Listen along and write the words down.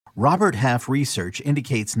Robert Half research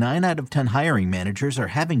indicates 9 out of 10 hiring managers are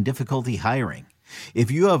having difficulty hiring.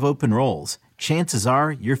 If you have open roles, chances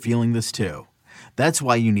are you're feeling this too. That's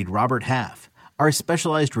why you need Robert Half. Our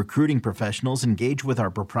specialized recruiting professionals engage with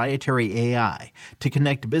our proprietary AI to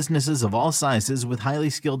connect businesses of all sizes with highly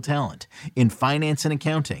skilled talent in finance and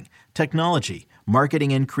accounting, technology,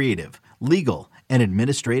 marketing and creative, legal, and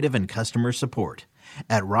administrative and customer support.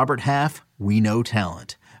 At Robert Half, we know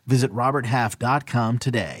talent. Visit roberthalf.com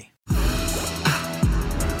today.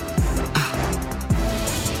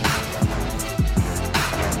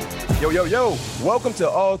 Yo. Welcome to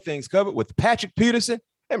All Things Covered with Patrick Peterson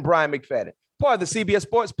and Brian McFadden, part of the CBS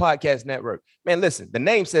Sports Podcast Network. Man, listen, the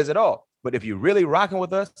name says it all. But if you're really rocking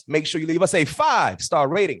with us, make sure you leave us a 5-star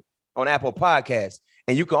rating on Apple Podcasts.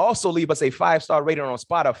 And you can also leave us a 5-star rating on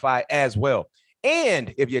Spotify as well.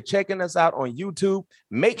 And if you're checking us out on YouTube,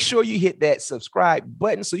 make sure you hit that subscribe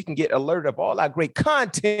button so you can get alerted of all our great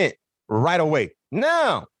content right away.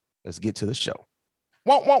 Now, let's get to the show.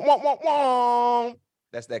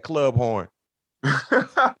 That's that club horn. You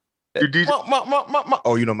DJ?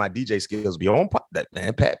 Oh, you know, my DJ skills be on that,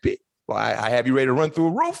 man, Pat Pitt. Boy, I have you ready to run through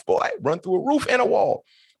a roof, boy. Run through a roof and a wall.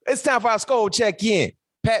 It's time for our Skull check-in.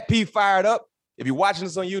 Pat P fired up. If you're watching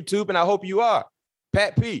this on YouTube, and I hope you are,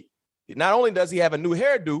 Pat P, not only does he have a new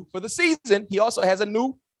hairdo for the season, he also has a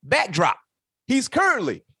new backdrop. He's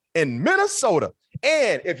currently in Minnesota.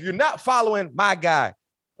 And if you're not following my guy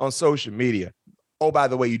on social media, oh, by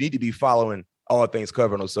the way, you need to be following All Things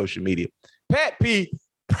Covered on social media. Pat P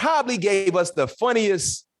probably gave us the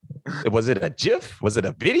funniest. Was it a GIF? Was it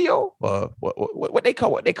a video? What they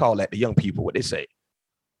call that? The young people, what they say?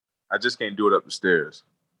 I just can't do it up the stairs.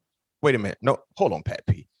 Wait a minute. No, hold on, Pat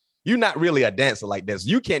P. You're not really a dancer like this.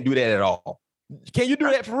 You can't do that at all. Can you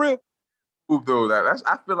do that for real? Though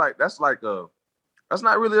I feel like that's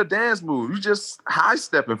not really a dance move. You just high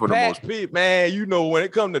stepping for the most part. Pat P, man, you know when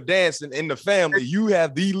it comes to dancing in the family, you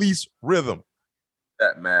have the least rhythm.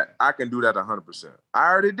 That Matt, I can do that 100%.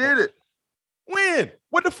 I already did it. When?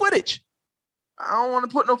 With the footage? I don't want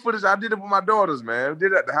to put no footage. I did it with my daughters, man. I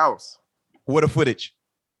did it at the house. What the footage?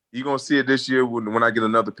 You're gonna see it this year when I get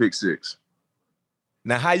another pick six.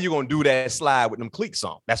 Now, how you gonna do that slide with them cleats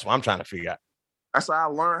on? That's what I'm trying to figure out. That's how I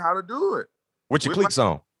learned how to do it. With your cleats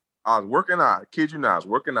on? I was working out. I kid you not, I was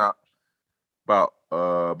working out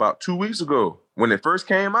about 2 weeks ago when it first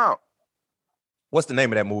came out. What's the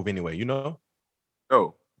name of that move anyway? You know?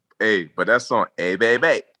 No, but that song, hey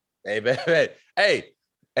baby, hey,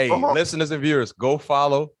 listeners and viewers, go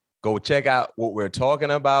follow, go check out what we're talking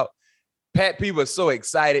about. Pat P was so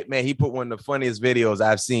excited, man. He put one of the funniest videos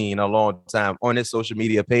I've seen in a long time on his social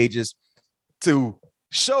media pages to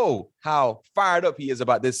show how fired up he is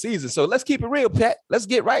about this season. So let's keep it real, Pat. Let's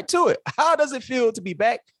get right to it. How does it feel to be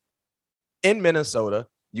back in Minnesota?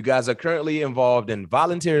 You guys are currently involved in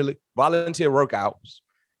volunteer workouts,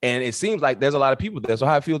 and it seems like there's a lot of people there. So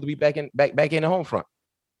how it feels to be back in the home front?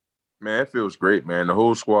 Man, it feels great, man. The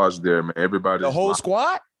whole squad's there, man. Everybody's the whole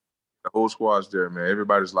squad. The whole squad's there, man.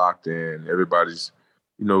 Everybody's locked in. Everybody's,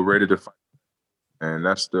 ready to fight. And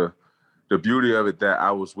that's the beauty of it, that I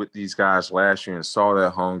was with these guys last year and saw that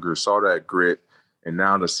hunger, saw that grit, and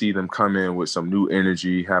now to see them come in with some new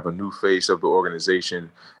energy, have a new face of the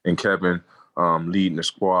organization, and Kevin leading the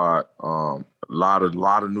squad, a lot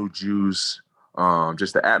of new juice.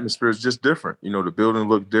 Just the atmosphere is just different. The building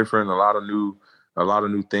looked different. A lot of new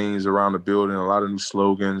things around the building. A lot of new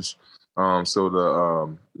slogans. So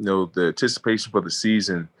the anticipation for the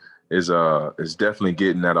season is definitely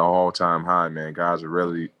getting at an all-time high, man. Guys are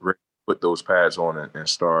really ready to put those pads on and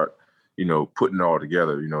start, putting it all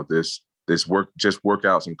together. This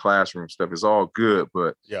workouts and classroom stuff is all good,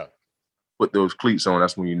 but yeah, put those cleats on.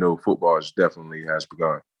 That's when football definitely has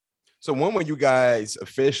begun. So when will you guys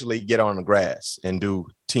officially get on the grass and do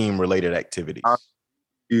team-related activities?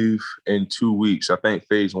 In 2 weeks. I think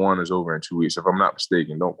phase 1 is over in 2 weeks. If I'm not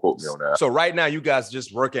mistaken, don't quote me on that. So right now, you guys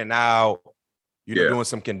just working out, doing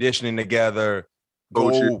some conditioning together,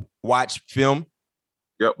 go watch film.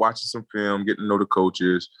 Yep, watching some film, getting to know the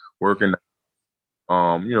coaches, working.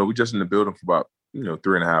 We just in the building for about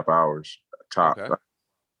 3.5 hours top. Okay.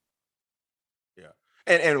 Yeah.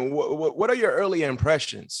 And what are your early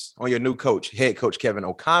impressions on your new head coach Kevin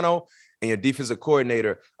O'Connell, and your defensive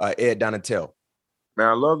coordinator Ed Donatel? Man,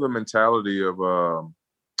 I love the mentality of KO,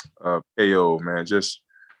 man. Just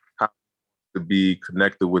how to be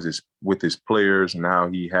connected with his players, and how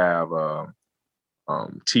he have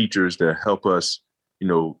teachers that help us,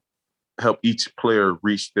 help each player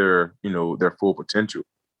reach their full potential.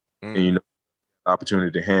 And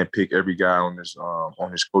opportunity to handpick every guy on his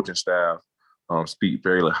coaching staff, speak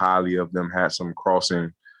very highly of them. Had some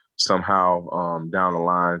crossing somehow down the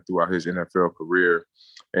line throughout his NFL career.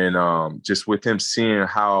 And just with him seeing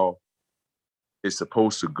how it's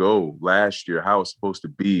supposed to go last year, how it's supposed to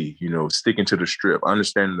be, sticking to the strip,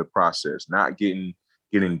 understanding the process, not getting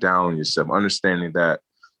down on yourself, understanding that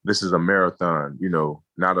this is a marathon,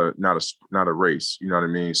 not a race. You know what I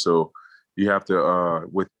mean? So you have to,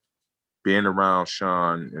 with being around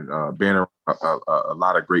Sean and being around a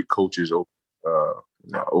lot of great coaches over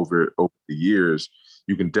the years,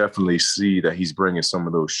 you can definitely see that he's bringing some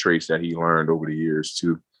of those traits that he learned over the years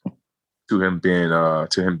to him being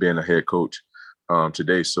a head coach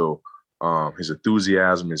today. So his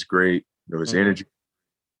enthusiasm is great. His energy,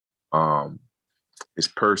 his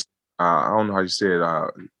person. I don't know how you say it.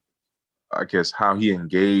 I guess how he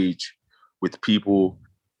engaged with people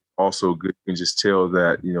also good. You can just tell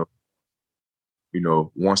that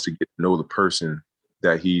wants to get to know the person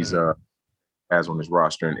that he's has on his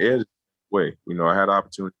roster. And Ed, I had the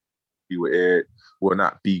opportunity to be with Ed. Well,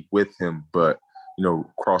 not be with him, but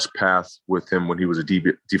cross paths with him when he was a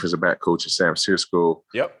defensive back coach at San Francisco.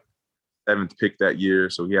 Yep. 7th pick that year,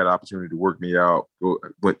 so he had the opportunity to work me out. Go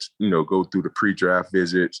through the pre-draft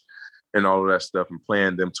visits and all of that stuff, and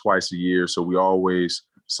playing them twice a year. So we always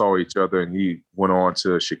saw each other. And he went on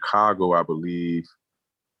to Chicago, I believe,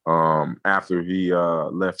 after he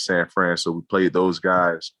left San Fran. So we played those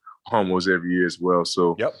guys almost every year as well.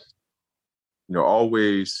 So yep.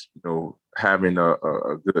 Always having a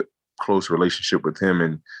good close relationship with him,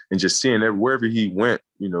 and just seeing that wherever he went,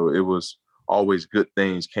 it was always good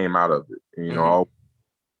things came out of it.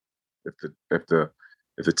 If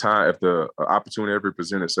the opportunity ever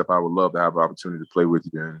presented itself, I would love to have an opportunity to play with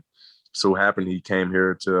you. And so happened he came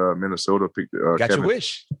here to Minnesota. Got Kevin, your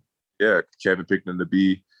wish. Yeah, Kevin picked him to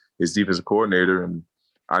be his defensive coordinator, and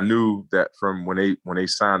I knew that from when they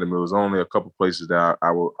signed him, it was only a couple places that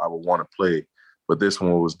I would want to play, but this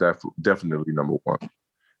one was definitely number one.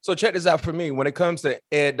 So check this out for me. When it comes to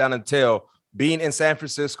Ed Donatell, being in San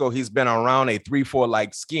Francisco, he's been around a 3-4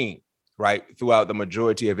 like scheme, right, throughout the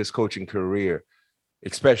majority of his coaching career,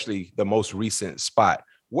 especially the most recent spot.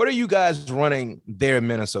 What are you guys running there in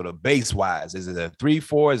Minnesota base-wise? Is it a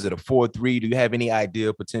 3-4? Is it a 4-3? Do you have any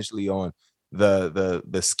idea potentially on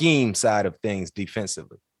the scheme side of things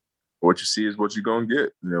defensively? What you see is what you're going to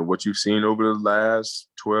get. What you've seen over the last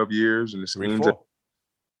 12 years and the schemes,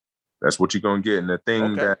 that's what you're going to get. And the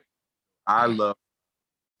thing that I love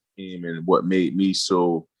him and what made me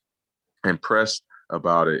so impressed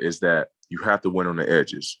about it is that you have to win on the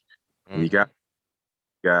edges. And you got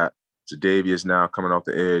Jadavius now coming off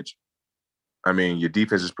the edge. I mean, your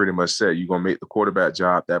defense is pretty much set. You're going to make the quarterback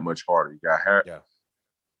job that much harder. You got Harris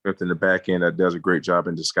in the back end that does a great job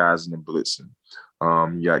in disguising and blitzing.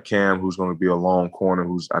 You got Cam, who's going to be a long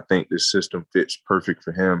corner, I think this system fits perfect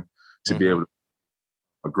for him to be able to be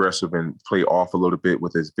aggressive and play off a little bit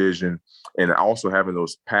with his vision. And also having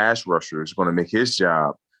those pass rushers is going to make his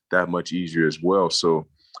job that much easier as well. So,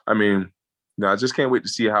 I mean, I just can't wait to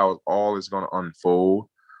see how all is going to unfold.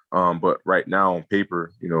 But right now on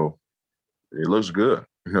paper, it looks good.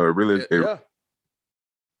 It really yeah.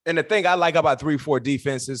 And the thing I like about 3-4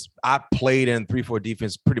 defenses, I played in 3-4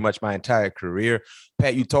 defense pretty much my entire career.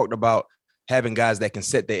 Pat, you talked about having guys that can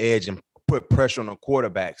set the edge and put pressure on the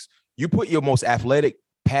quarterbacks. You put your most athletic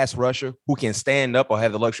pass rusher who can stand up or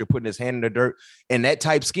have the luxury of putting his hand in the dirt in that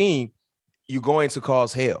type scheme, you're going to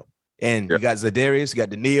cause hell. And you got Zadarius, you got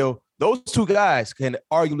Daniil. Those two guys can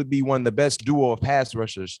arguably be one of the best duo of pass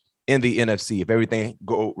rushers in the NFC if everything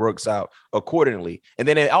works out accordingly. And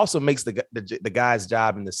then it also makes the guy's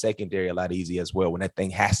job in the secondary a lot easier as well when that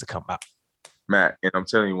thing has to come out. Matt, and I'm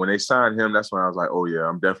telling you, when they signed him, that's when I was like, oh, yeah,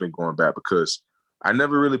 I'm definitely going back because I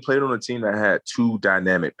never really played on a team that had two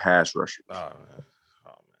dynamic pass rushers. Oh,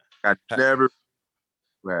 man. I never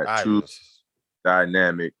had two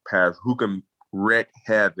dynamic pass who can wreak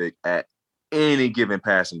havoc at any given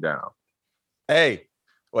passing down. Hey,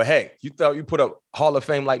 you thought you put up Hall of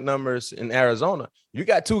Fame like numbers in Arizona. You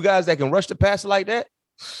got two guys that can rush the passer like that.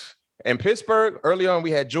 In Pittsburgh, early on,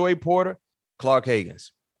 we had Joey Porter, Clark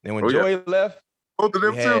Higgins. And when Joey left, both of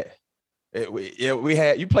them too. We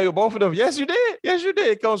had you play with both of them. Yes, you did.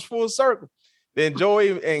 It comes full circle. Then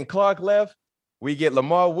Joey and Clark left. We get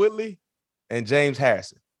Lamar Woodley and James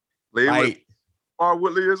Harrison. Lamar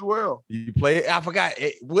Woodley as well. You play it. I forgot.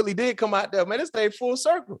 Woodley did come out there. Man, this stayed full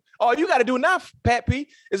circle. All you got to do now, Pat P,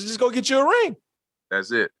 is just go get you a ring.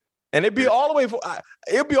 That's it. And it'd be all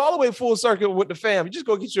the way full circle with the fam. You just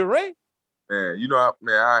go get you a ring.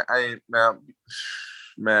 Man,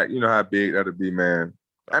 Matt, you know how big that'd be, man.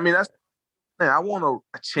 I mean, I want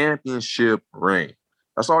a championship ring.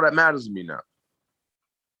 That's all that matters to me now.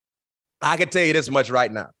 I can tell you this much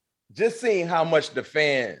right now. just seeing how much the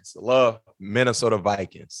fans love Minnesota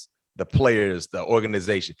Vikings, the players, the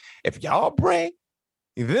organization. If y'all bring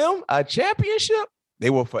them a championship, they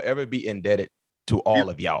will forever be indebted to all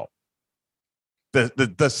of y'all.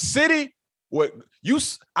 The city,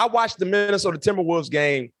 I watched the Minnesota Timberwolves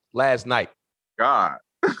game last night. God.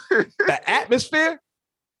 The atmosphere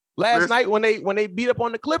last night when they beat up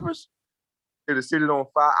on the Clippers. The city on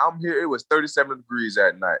fire. I'm here. It was 37 degrees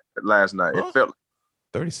last night. It felt like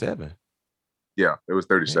 37. Yeah, it was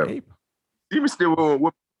 37. Man, even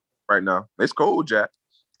still right now. It's cold, Jack.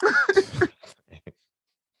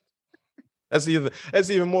 That's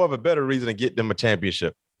even more of a better reason to get them a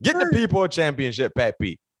championship. Get the people a championship, Pat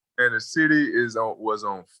P. And the city was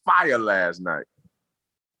on fire last night.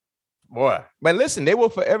 Boy, but listen, they will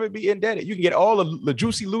forever be indebted. You can get all the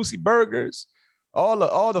Juicy Lucy burgers, all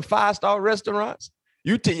the 5-star restaurants.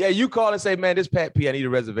 You call and say, man, this Pat P, I need a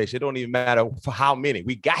reservation. It don't even matter for how many.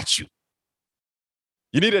 We got you.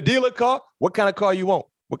 You need a dealer car? What kind of car you want?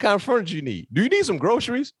 What kind of furniture you need? Do you need some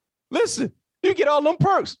groceries? Listen, you get all them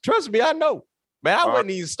perks. Trust me, I know. Man, I wasn't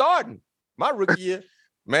even starting my rookie year.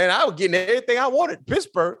 Man, I was getting everything I wanted.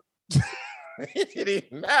 Pittsburgh. It didn't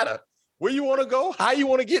even matter. Where you want to go, how you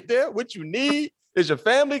want to get there, what you need. Is your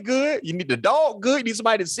family good? You need the dog good? You need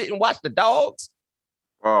somebody to sit and watch the dogs?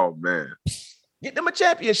 Oh, man. Get them a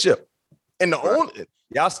championship. And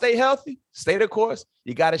y'all stay healthy, stay the course,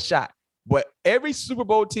 you got a shot. But every Super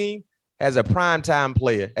Bowl team has a primetime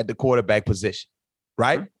player at the quarterback position,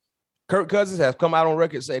 right? Mm-hmm. Kirk Cousins has come out on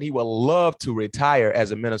record saying he would love to retire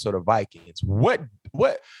as a Minnesota Vikings. What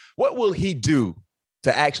will he do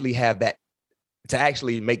to actually have that, to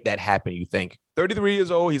actually make that happen, you think? 33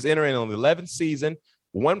 years old, he's entering on the 11th season,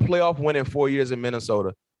 one playoff win in 4 years in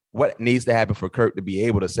Minnesota. What needs to happen for Kirk to be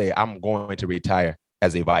able to say, I'm going to retire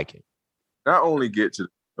as a Viking? Not only get to the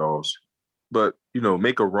playoffs, but,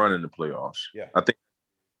 make a run in the playoffs. Yeah. I think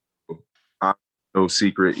no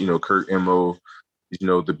secret, Kirk M.O.,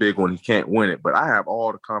 the big one, he can't win it. But I have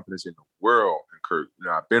all the confidence in the world in Kirk.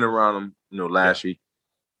 I've been around him, last year,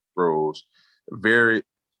 Rose, very,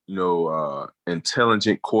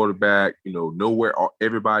 intelligent quarterback, know where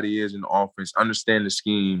everybody is in the offense, understand the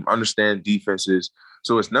scheme, understand defenses.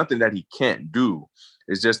 So it's nothing that he can't do.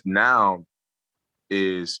 It's just now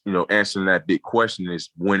is, answering that big question is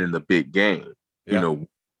winning the big game. Yeah.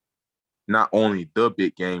 Not only the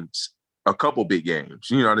big games, a couple big games,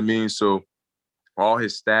 you know what I mean? So all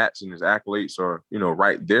his stats and his accolades are,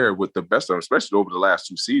 right there with the best of them, especially over the last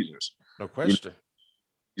 2 seasons. No question.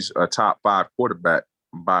 He's a top 5 quarterback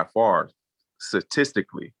by far,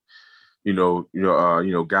 statistically.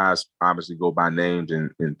 Guys obviously go by names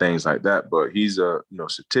and things like that, but he's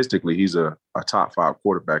statistically, he's a top 5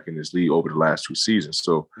 quarterback in this league over the last 2 seasons.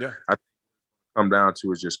 So yeah, I think come down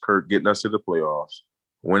to is just Kirk getting us to the playoffs,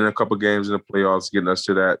 winning a couple games in the playoffs, getting us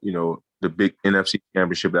to that, the big NFC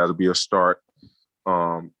championship. That'll be a start.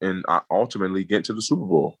 And ultimately get to the Super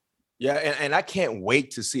Bowl. Yeah, and I can't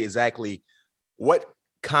wait to see exactly what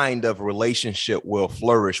kind of relationship will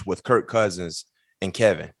flourish with Kirk Cousins and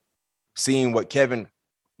Kevin. Seeing what Kevin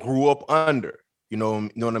grew up under, you know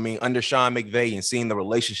what I mean, under Sean McVay, and seeing the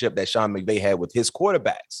relationship that Sean McVay had with his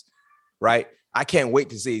quarterbacks, right? I can't wait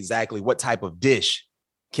to see exactly what type of dish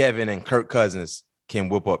Kevin and Kirk Cousins can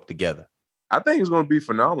whip up together. I think it's going to be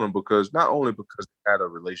phenomenal because not only because they had a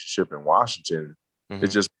relationship in Washington, mm-hmm.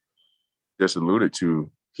 It's just alluded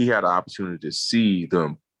to, he had an opportunity to see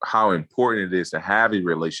how important it is to have a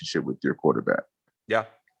relationship with your quarterback. Yeah.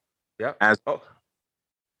 Yeah.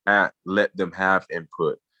 Let them have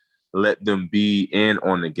input. Let them be in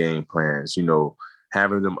on the game plans,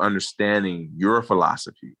 having them understanding your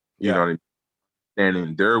philosophy, you know what I mean?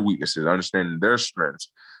 Understanding their weaknesses, understanding their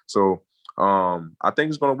strengths. So I think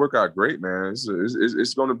it's going to work out great, man. It's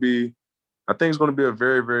going to be, I think it's going to be a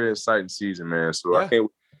very, very exciting season, man. So I can't.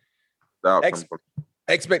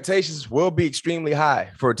 Expectations will be extremely high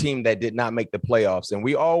for a team that did not make the playoffs. And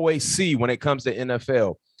we always see when it comes to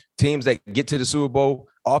NFL, teams that get to the Super Bowl,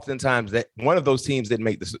 oftentimes that one of those teams didn't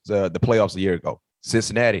make the playoffs a year ago.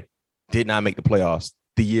 Cincinnati did not make the playoffs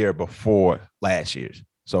the year before last year's.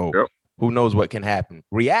 So Who knows what can happen?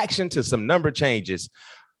 Reaction to some number changes.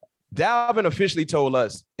 Dalvin officially told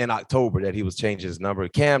us in October that he was changing his number.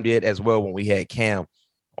 Cam did as well when we had Cam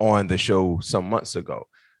on the show some months ago.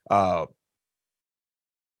 So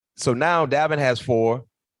now Dalvin has 4,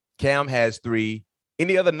 Cam has 3.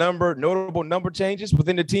 Any other notable number changes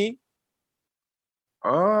within the team?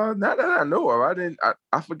 Not that I know of.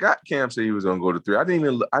 I forgot Cam said he was gonna go to 3. I didn't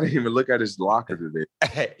even look at his locker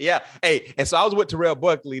today. Yeah. Hey, and so I was with Terrell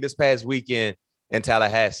Buckley this past weekend, in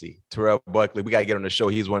Tallahassee, Terrell Buckley. We got to get on the show.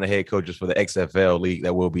 He's one of the head coaches for the XFL league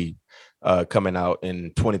that will be coming out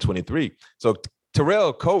in 2023. So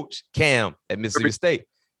Terrell coached Cam at Mississippi State.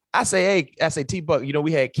 I say, T-Buck,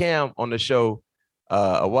 we had Cam on the show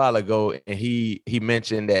a while ago, and he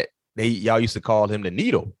mentioned that y'all used to call him the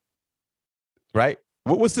Needle, right?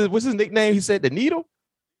 What's his nickname? He said the Needle?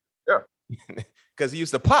 Yeah. Because he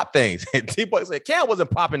used to pop things. And T-Buck said Cam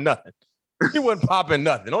wasn't popping nothing. He wasn't popping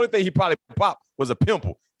nothing. The only thing he probably popped was a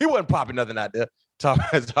pimple. He wasn't popping nothing out there talking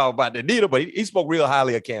about the Needle, but he spoke real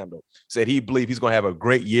highly of Cam, though. Said he believed he's going to have a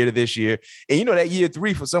great year this year. And that year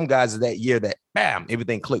 3 for some guys is that year that, bam,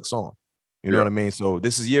 everything clicks on. You know what I mean? So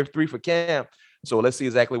this is year 3 for Cam. So let's see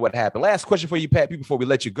exactly what happened. Last question for you, Pat, before we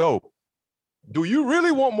let you go. Do you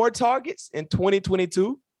really want more targets in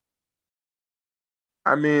 2022?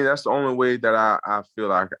 I mean, that's the only way that I feel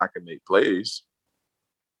like I can make plays.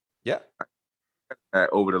 Yeah.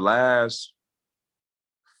 Over the last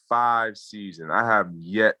 5 seasons, I have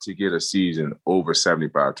yet to get a season over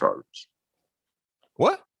 75 targets.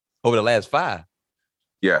 What? Over the last 5?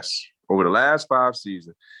 Yes, over the last 5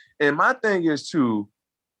 seasons. And my thing is, too,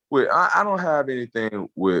 I don't have anything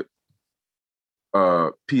with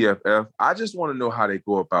PFF. I just want to know how they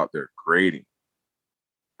go about their grading.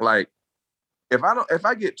 Like, if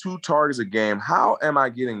I get 2 targets a game, how am I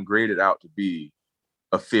getting graded out to be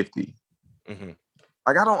a 50? Mm-hmm.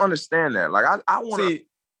 Like, I don't understand that. Like, I want to.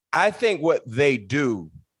 I think what they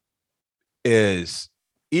do is,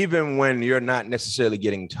 even when you're not necessarily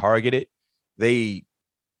getting targeted, they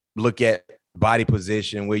look at body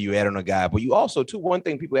position, where you at on a guy. But you also, too, one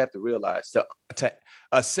thing people have to realize, to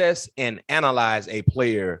assess and analyze a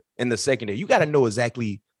player in the secondary, you got to know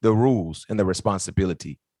exactly the rules and the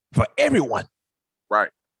responsibility for everyone. Right.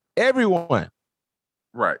 Everyone.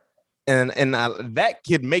 Right. And that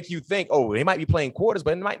could make you think, oh, they might be playing quarters,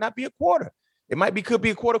 but it might not be a quarter. It could be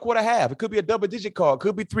a quarter half. It could be a double-digit call. It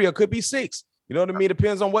could be 3 or it could be 6. You know what I mean? It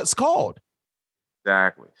depends on what's called.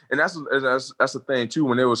 Exactly. And that's the thing, too,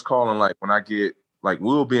 when they was calling, like, when I get, like,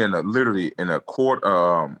 we'll be literally in a quarter,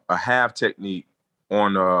 a half technique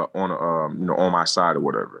on my side or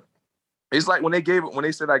whatever. It's like when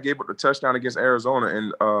they said I gave up the touchdown against Arizona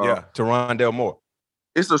and to Rondale Moore.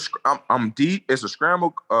 It's I'm deep. It's a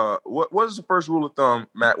scramble. What is the first rule of thumb,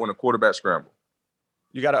 Matt, when a quarterback scramble?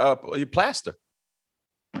 You got to you plaster.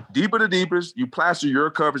 Deeper the deepest, you plaster your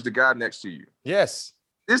coverage, the guy next to you. Yes.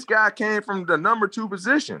 This guy came from the number 2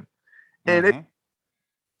 position. And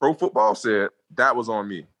Pro Football said that was on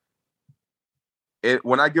me.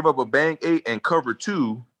 When I give up a bang 8 and cover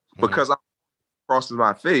 2, because I'm crosses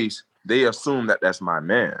my face, they assume that that's my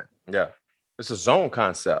man. Yeah. It's a zone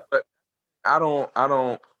concept. But I won't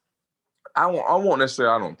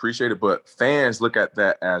necessarily, I don't appreciate it, but fans look at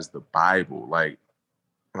that as the Bible.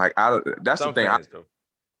 That's some the thing.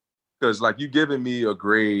 Because like you giving me a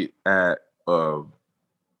grade at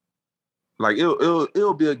like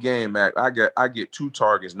it'll be a game, Mac. I get 2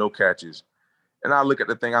 targets, no catches, and I look at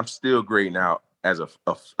the thing. I'm still grading out as a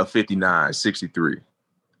 59, 63.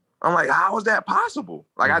 I'm like, how is that possible?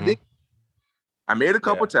 Like I made a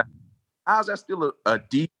couple times. How's that still a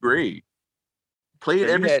D grade? Played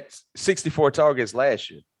every. You had 64 targets last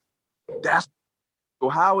year. So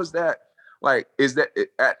how is that? Like, is that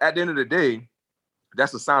at the end of the day,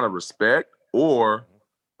 that's a sign of respect, or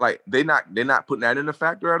like they're not putting that in the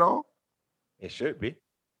factor at all? It should be.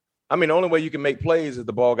 I mean, the only way you can make plays is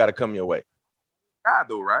the ball got to come your way. God,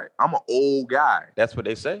 though, right? I'm an old guy. That's what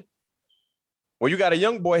they say. Well, you got a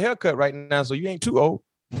young boy haircut right now, so you ain't too old.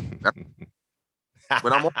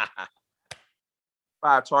 But I'm on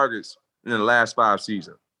 5 targets in the last 5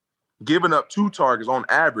 seasons, giving up 2 targets on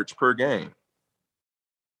average per game.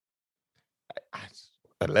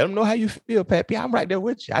 Let them know how you feel, Pappy. I'm right there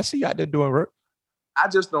with you. I see you out there doing work. I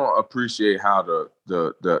just don't appreciate how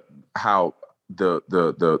the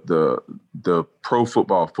Pro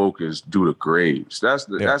Football Focus do the grades. That's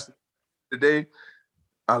the day.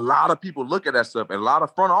 A lot of people look at that stuff, and a lot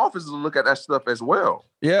of front offices look at that stuff as well.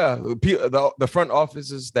 Yeah, the front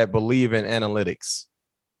offices that believe in analytics,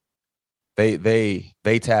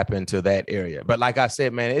 they tap into that area. But like I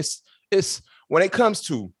said, man, it's when it comes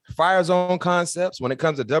to fire zone concepts, when it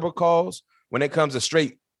comes to double calls, when it comes to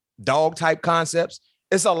straight dog type concepts,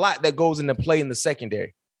 it's a lot that goes into play in the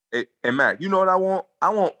secondary. And Mac, you know what I want? I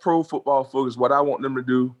want Pro Football Focus. What I want them to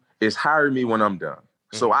do is hire me when I'm done.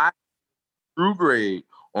 Mm-hmm. So I true grade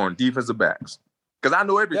on defensive backs, because I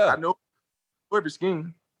know every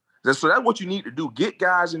scheme. So that's what you need to do. Get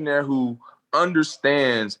guys in there who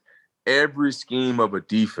understands every scheme of a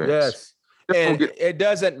defense. Yes. And it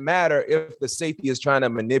doesn't matter if the safety is trying to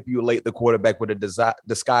manipulate the quarterback with a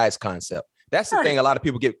disguise concept. That's the thing a lot of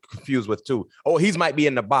people get confused with too. Oh, he's might be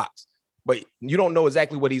in the box, but you don't know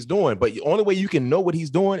exactly what he's doing. But the only way you can know what he's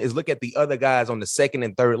doing is look at the other guys on the second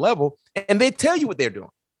and third level, and they tell you what they're doing.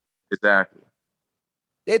 Exactly.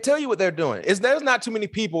 They tell you what they're doing. There's not too many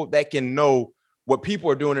people that can know what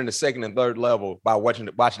people are doing in the second and third level by watching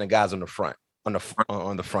the guys on the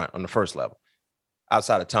first level.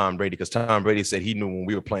 Outside of Tom Brady, because Tom Brady said he knew when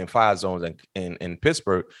we were playing 5 zones in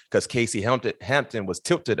Pittsburgh because Casey Hampton was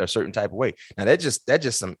tilted a certain type of way. Now that's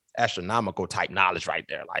just some astronomical type knowledge right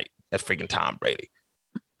there. Like that's freaking Tom Brady.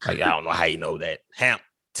 Like I don't know how you know that. Hamp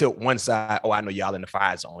tilt one side. Oh, I know y'all in the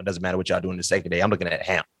 5 zone. It doesn't matter what y'all do in the second day. I'm looking at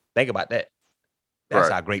Hamp. Think about that. That's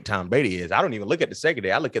how great Tom Brady is. I don't even look at the second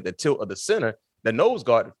day. I look at the tilt of the center, the nose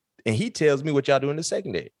guard, and he tells me what y'all do in the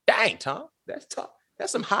second day. Dang, Tom, that's tough.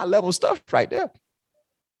 That's some high level stuff right there.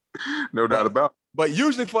 No doubt about it. But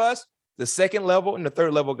usually for us, the second level and the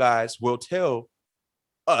third level guys will tell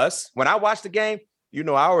us when I watch the game, you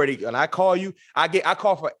know, when I call you, I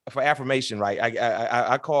call for affirmation, right?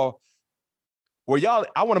 I call, well, y'all,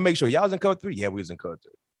 I want to make sure y'all was in cover 3. Yeah, we was in cover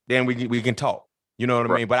 3. Then we can talk. You know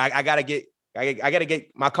what I mean? But I gotta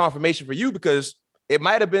get my confirmation for you because it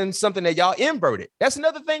might have been something that y'all inverted. That's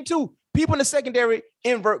another thing too. People in the secondary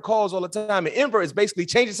invert calls all the time. And invert is basically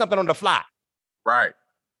changing something on the fly. Right.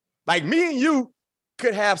 Like me and you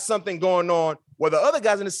could have something going on where the other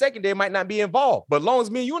guys in the secondary might not be involved. But as long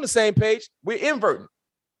as me and you on the same page, we're inverting.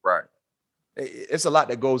 Right. It's a lot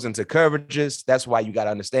that goes into coverages. That's why you got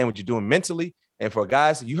to understand what you're doing mentally. And for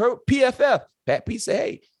guys, you heard PFF, Pat P say,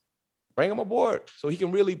 hey, bring him aboard so he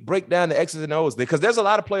can really break down the X's and O's. Because there's a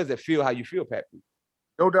lot of players that feel how you feel, Pat P.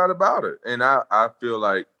 No doubt about it. And I feel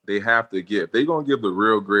like they have to if they're going to give the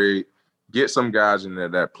real grade, get some guys in there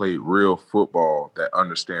that play real football, that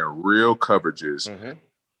understand real coverages,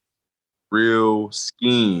 real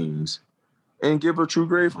schemes, and give a true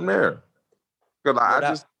grade from there.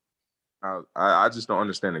 Because I just don't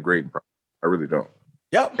understand the grading process. I really don't.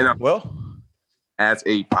 Yep. Well, as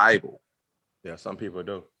a Bible. Yeah, some people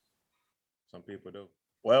do.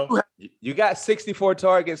 Well, you got 64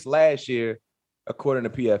 targets last year, according to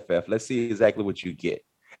PFF. Let's see exactly what you get.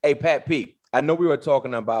 Hey, Pat P, I know we were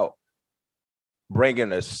talking about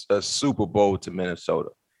bringing a Super Bowl to Minnesota.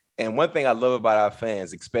 And one thing I love about our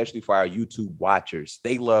fans, especially for our YouTube watchers,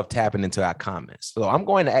 they love tapping into our comments. So I'm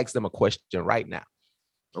going to ask them a question right now.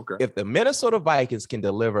 Okay. If the Minnesota Vikings can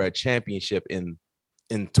deliver a championship in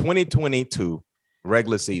 2022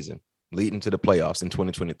 regular season, leading to the playoffs in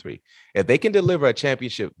 2023, if they can deliver a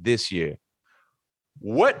championship this year,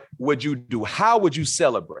 what would you do? How would you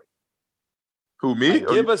celebrate? Who, me?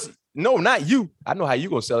 Give us. No, not you. I know how you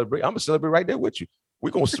gonna celebrate. I'm gonna celebrate right there with you. We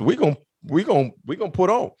gonna put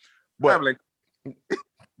on. But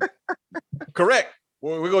correct.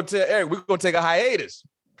 Well, we're gonna tell Eric we're gonna take a hiatus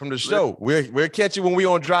from the show. We'll catch you when we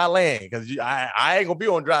on dry land because I ain't gonna be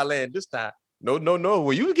on dry land this time. No.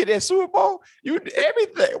 When you get that Super Bowl, you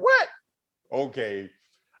everything. What? Okay,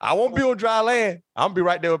 I won't be on dry land. I'm gonna be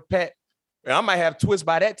right there with Pat, and I might have twists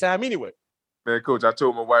by that time anyway. Man, Coach, I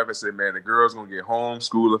told my wife, I said, man, the girl's going to get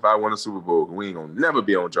homeschooled if I win a Super Bowl. We ain't going to never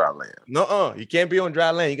be on dry land. No, you can't be on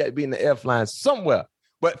dry land. You got to be in the F line somewhere.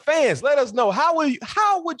 But fans, let us know, how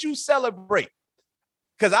would you celebrate?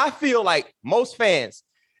 Because I feel like most fans,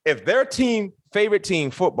 if their favorite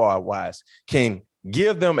team football-wise can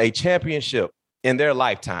give them a championship in their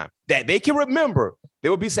lifetime that they can remember, they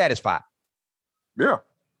will be satisfied. Yeah.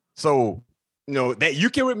 So, you know, that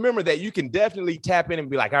you can remember that you can definitely tap in and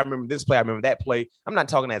be like, I remember this play, I remember that play. I'm not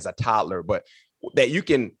talking as a toddler, but that you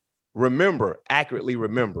can accurately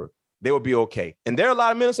remember, they will be okay. And there are a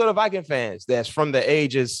lot of Minnesota Viking fans that's from the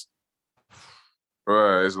ages.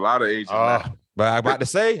 There's a lot of ages now. But I was about to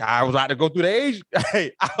say, I was about to go through the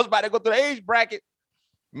age bracket.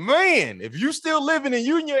 Man, if you still living in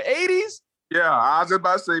your 80s. Yeah, I was just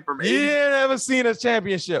about to say from 80s. You ain't never seen a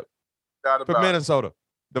championship for Minnesota,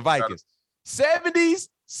 the Vikings. 70s,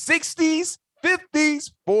 60s, 50s,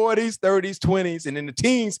 40s, 30s, 20s, and in the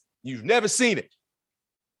teens, you've never seen it.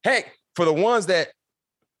 Heck, for the ones that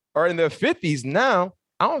are in their 50s now,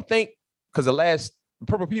 I don't think, because the last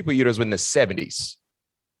Purple People Eaters were in the 70s.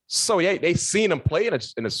 So yeah, they've seen them play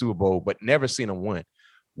in a Super Bowl, but never seen them win.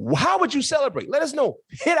 How would you celebrate? Let us know.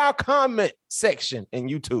 Hit our comment section in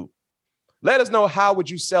YouTube. Let us know, how would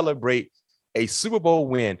you celebrate a Super Bowl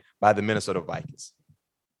win by the Minnesota Vikings?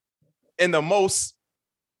 In the most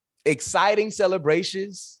exciting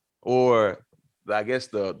celebrations, or I guess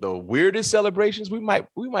the weirdest celebrations, we might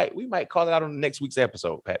call it out on the next week's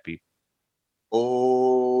episode, Pat P.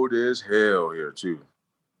 Cold as hell here too.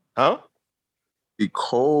 Huh? Be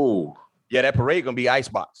cold. Yeah, that parade gonna be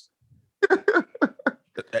icebox.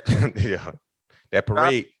 Yeah, that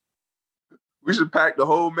parade. We should pack the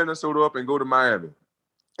whole Minnesota up and go to Miami.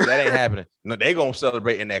 That ain't happening. No, they gonna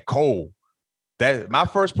celebrate in that cold. That my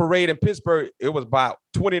first parade in Pittsburgh, it was about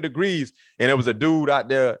 20 degrees, and there was a dude out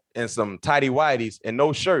there in some tighty whities and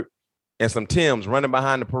no shirt and some Timbs running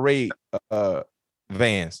behind the parade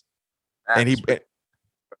vans. And he,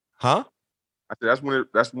 huh? I said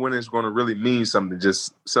that's when it's going to really mean something.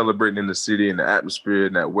 Just celebrating in the city and the atmosphere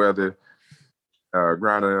and that weather,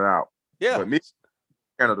 grinding it out. Yeah, but me,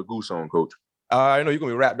 kind of the goose on, Coach. I know you're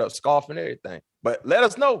gonna be wrapped up, scarf and everything. But let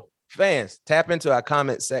us know, fans. Tap into our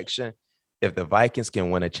comment section. If the Vikings can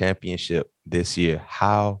win a championship this year,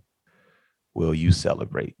 how will you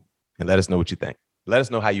celebrate? And let us know what you think. Let us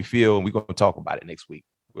know how you feel, and we're going to talk about it next week.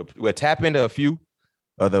 We'll tap into a few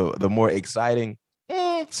of the more exciting,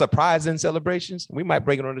 surprising celebrations. We might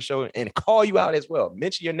bring it on the show and call you out as well.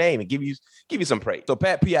 Mention your name and give you some praise. So,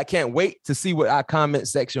 Pat P, I can't wait to see what our comment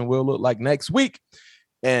section will look like next week.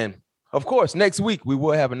 And, of course, next week, we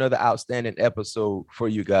will have another outstanding episode for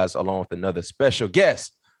you guys, along with another special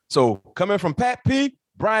guest. So coming from Pat P,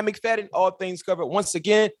 Brian McFadden, All Things Covered. Once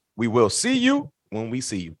again, we will see you when we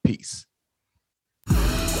see you. Peace.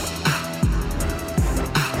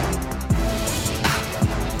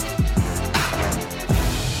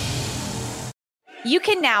 You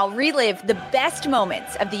can now relive the best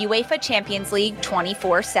moments of the UEFA Champions League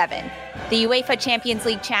 24/7. The UEFA Champions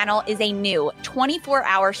League channel is a new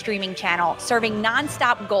 24-hour streaming channel serving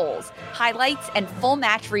nonstop goals, highlights, and full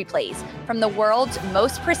match replays from the world's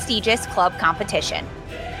most prestigious club competition.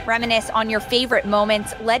 Reminisce on your favorite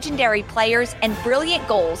moments, legendary players, and brilliant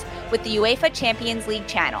goals with the UEFA Champions League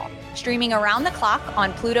channel, streaming around the clock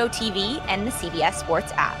on Pluto TV and the CBS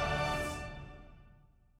Sports app.